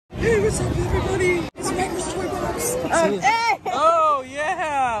Hey, what's up, everybody? It's Maker's Toy Box. Hey. Oh,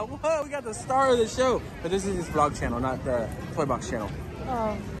 yeah. Whoa, we got the star of the show. But this is his vlog channel, not the Toy Box channel.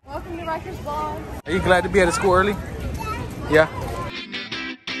 Oh. Welcome to Riker's Vlog. Are you glad to be at a school early? Yeah.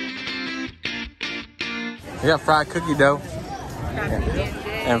 We got fried cookie dough.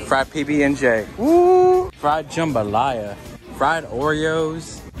 And fried PB&J. Woo! Fried jambalaya. Fried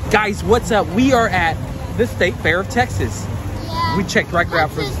Oreos. Guys, what's up? We are at the State Fair of Texas. Yeah. We checked Riker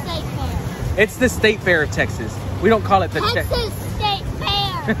out for... Texas State Fair. It's the State Fair of Texas. We don't call it the... Texas State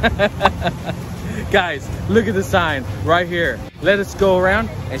Fair. Guys, look at the sign right here. Let us go around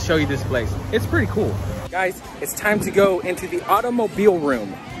and show you this place. It's pretty cool. Guys, it's time to go into the automobile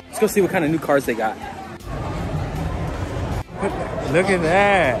room. Let's go see what kind of new cars they got. Look at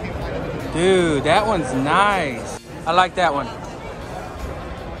that. Dude, that one's nice. I like that one.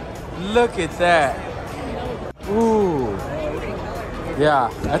 Look at that. Ooh.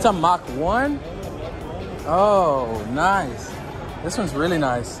 Yeah, that's a Mach 1. Oh, nice. This one's really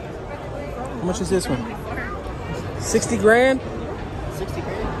nice. How much is this one? 60 grand? 60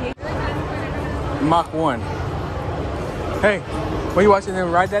 grand. Mach 1. Hey, what are you watching them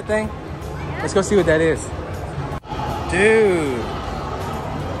ride that thing? Let's go see what that is. Dude.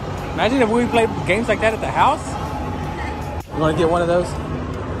 Imagine if we played games like that at the house. You want to get one of those?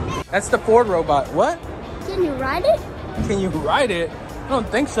 That's the Ford robot. What? Can you ride it? Can you ride it? I don't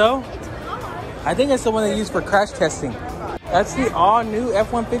think so. It's hard. I think it's the one they use for crash testing. That's the all-new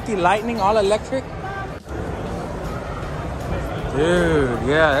F-150 Lightning, all-electric. Dude,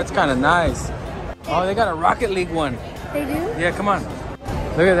 yeah, that's kind of nice. Oh, they got a Rocket League one. They do? Yeah, come on.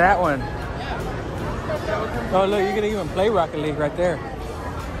 Look at that one. Oh, look, you can even play Rocket League right there.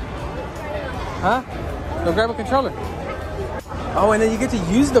 Huh? Go grab a controller. Oh, and then you get to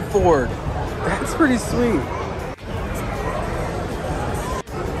use the Ford. That's pretty sweet.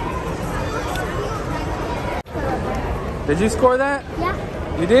 Did you score that? Yeah.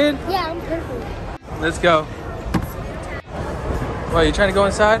 You did? Yeah, I'm perfect. Let's go. What, you trying to go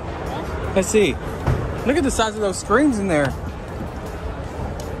inside? Let's see. Look at the size of those screens in there.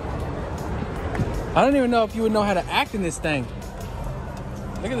 I don't even know if you would know how to act in this thing.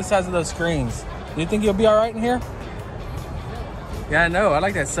 Look at the size of those screens. Do you think you'll be all right in here? Yeah, I know. I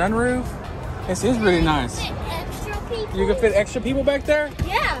like that sunroof. This is really nice. Extra people? You can fit extra people back there?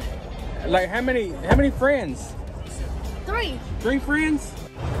 Yeah. Like how many friends? 3. 3 friends?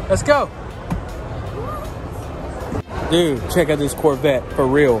 Let's go. Dude, check out this Corvette for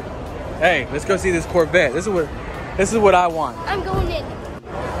real. Hey, let's go see this Corvette. This is what I want. I'm going in.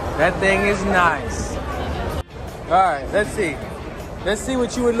 That thing is nice. All right, let's see. Let's see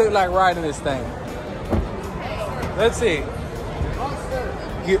what you would look like riding this thing. Let's see.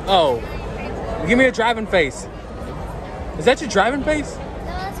 Give me a driving face. Is that your driving face? No,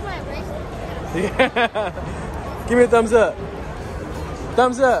 that's my racing. Yeah. Give me a thumbs up.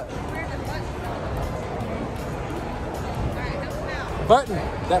 Thumbs up. Button.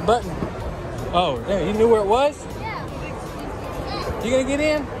 That button. Oh, damn, you knew where it was? Yeah. You gonna get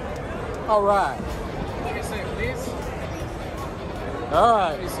in? All right. All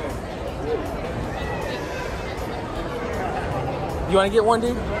right. You want to get one,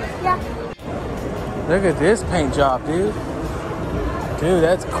 dude? Yeah. Look at this paint job, dude. Dude,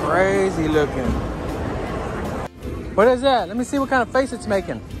 that's crazy looking. What is that? Let me see what kind of face it's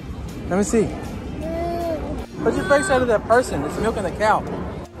making. Let me see. Put your face out of that person that's milking the cow.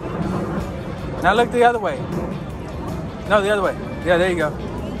 Now look the other way. No, the other way. Yeah, there you go.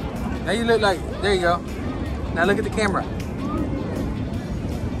 Now you look like, there you go. Now look at the camera.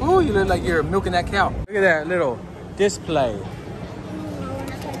 Ooh, you look like you're milking that cow. Look at that little display.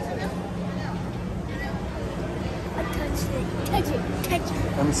 Touch it.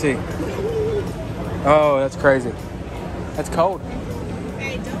 Let me see. Oh, that's crazy. That's cold.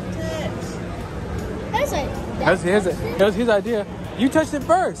 Hey, don't touch. That was his idea. You touched it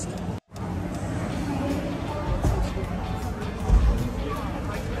first.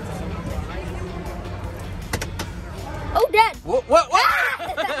 Oh, Dad. What?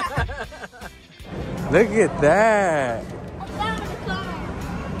 Look at that. I found the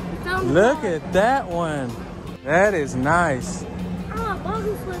car. Look at that one. That is nice. Oh,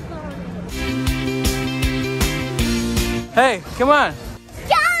 buggy flip on it. Hey, come on.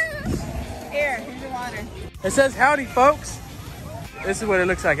 Here's your water. It says howdy, folks. This is what it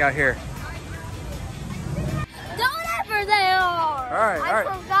looks like out here. Whatever they are. All right. I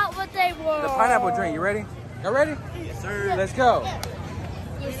forgot what they were. The pineapple drink. You ready? You ready? Yes, sir. Let's go. Yes,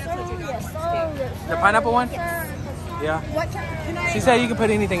 sir. Yes, sir. Yes, sir. The pineapple one? Yes, sir. Yeah. What can I? She said you can put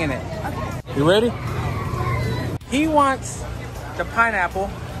anything in it. Okay. You ready? He wants the pineapple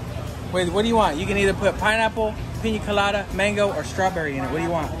Wait, what do you want? You can either put pineapple, pina colada, mango, or strawberry in it. What do you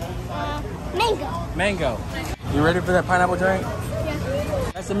want? Mango. Mango. You ready for that pineapple drink?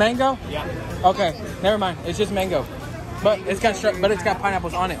 Yeah. That's a mango? Yeah. Okay, never mind. It's just mango. But it's got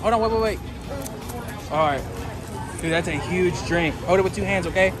pineapples on it. Hold on, wait. All right. Dude, that's a huge drink. Hold it with 2 hands,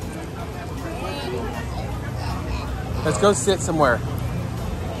 okay? Let's go sit somewhere.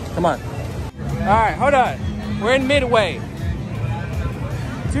 Come on. All right, hold on. We're in Midway.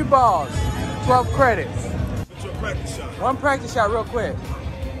 2 balls, 12 credits. What's your practice shot? 1 practice shot real quick.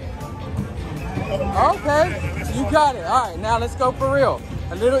 Okay, you got it. All right, now let's go for real.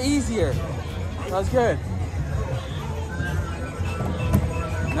 A little easier. That's good.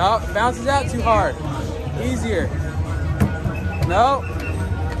 No, it bounces out too hard. Easier. No.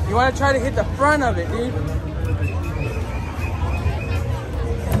 You want to try to hit the front of it, dude.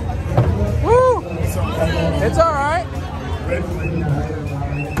 Woo! It's all right.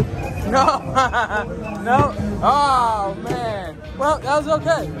 No. No. Oh, man. Well, that was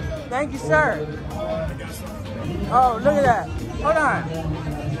okay. Thank you, sir. Oh, look at that. Hold on.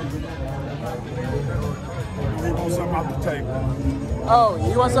 We want something off the table. Oh,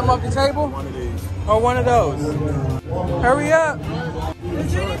 you want something off the table? One of these. Or one of those? Hurry up.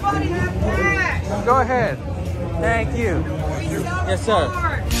 Does anybody have cash? Go ahead. Thank you. Yes, sir.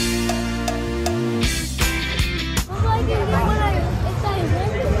 What do I do when if I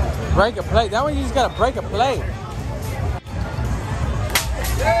win? Break a plate. That one you just gotta break a plate.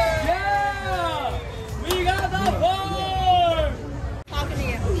 Yeah! We got the board! Talking to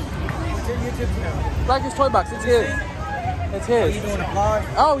you. Like his toy box. It's his. It's his. You doing a vlog?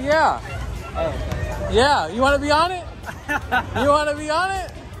 Oh yeah. Yeah. You want to be on it? You want to be on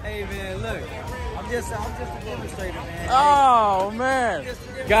it? Hey man, look. I'm just a demonstrator, man. Oh man.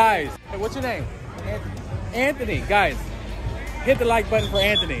 Guys, hey, what's your name? Anthony. Guys, hit the like button for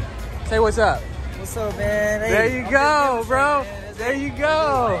Anthony. Say what's up. What's up, man? Hey, There you I'm go, just bro. demonstrating, man. There you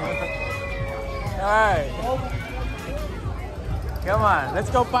go. All right. Come on, let's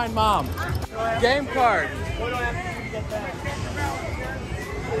go find mom. Game card.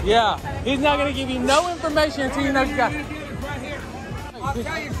 Yeah, he's not gonna give you no information until you know you got. I'll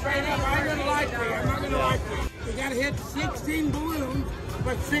tell you straight up, I'm not gonna lie to you. I'm not gonna lie to you. You gotta hit 16 balloons,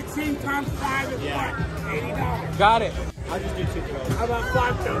 but 16 times 5 is what? $80. Got it. I'll just do 2 throws. How about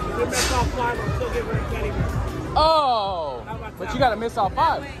 5 throws? If you miss all 5, I'm still giving her a teddy bear. Oh, but you gotta miss all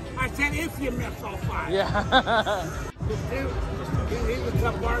 5. I said if you miss all 5. Yeah. Dude, he's a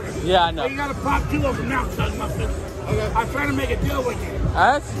tough bargain. Yeah, I know. So you gotta pop 2 of them out, son. I'm trying to make a deal with you.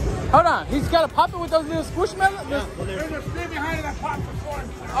 Hold on. He's gotta pop it with those little squishmallows. There's a screw behind it that pops the corn.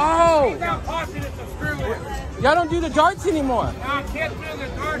 Oh, He's not popping, it's a screw in. y'all don't do the darts anymore. Now I can't do the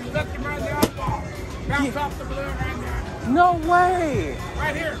guard, lift him right the eyeball. Bounce off the balloon right there. No way.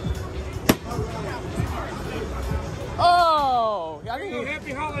 Right here. Oh, I There you go, didn't,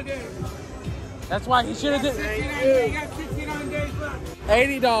 happy holidays. that's why he should have did 69 days, you got 69 days left.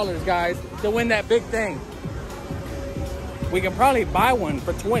 $80, guys, to win that big thing. We can probably buy one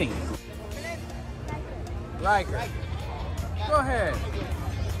for 20. Riker. Go ahead.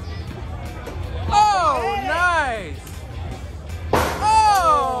 Oh, nice.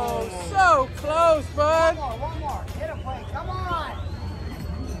 Oh, so close, bud. One more. Hit a plate. Come on.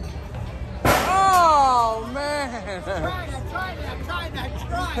 Oh, man. I'm trying.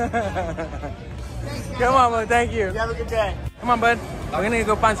 Come on, bud. Thank you. You have a good day. Come on, bud. We're gonna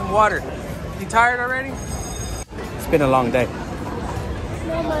go find some water. You tired already? It's been a long day.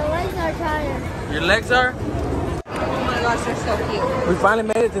 No, my legs are tired. Your legs are? Oh my gosh, they're so cute. We finally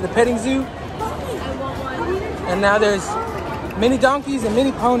made it to the petting zoo. I want one. And now there's mini donkeys and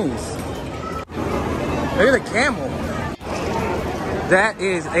mini ponies. Look at the camel. That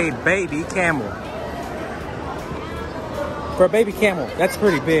is a baby camel. For a baby camel, that's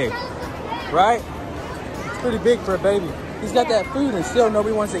pretty big, right? It's pretty big for a baby. He's got that food and still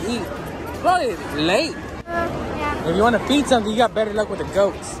nobody wants to eat. Probably late. Yeah. If you want to feed something, you got better luck with the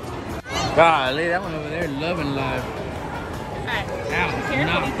goats. Golly, that one over there loving life. Out,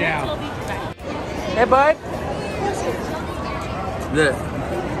 knocked out. Hey, bud. Look.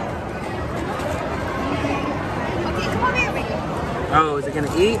 Oh, is it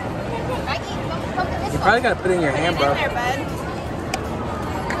gonna eat? You probably gotta put it in your hand, bro.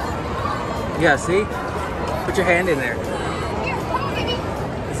 Yeah, see? Put your hand in there.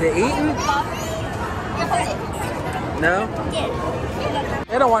 Is it eating? No?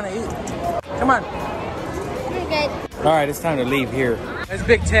 They don't want to eat. Come on. You're good. All right, it's time to leave here. That's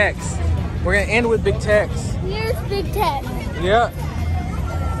Big Tex. We're gonna end with Big Tex. Here's Big Ted. Yeah.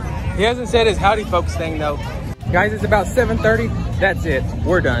 He hasn't said his howdy folks thing though. Guys, it's about 7:30. That's it.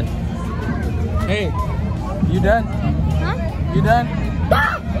 We're done. Hey, you done? Huh? You done?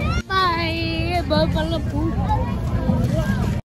 Bye. Bye. Bye.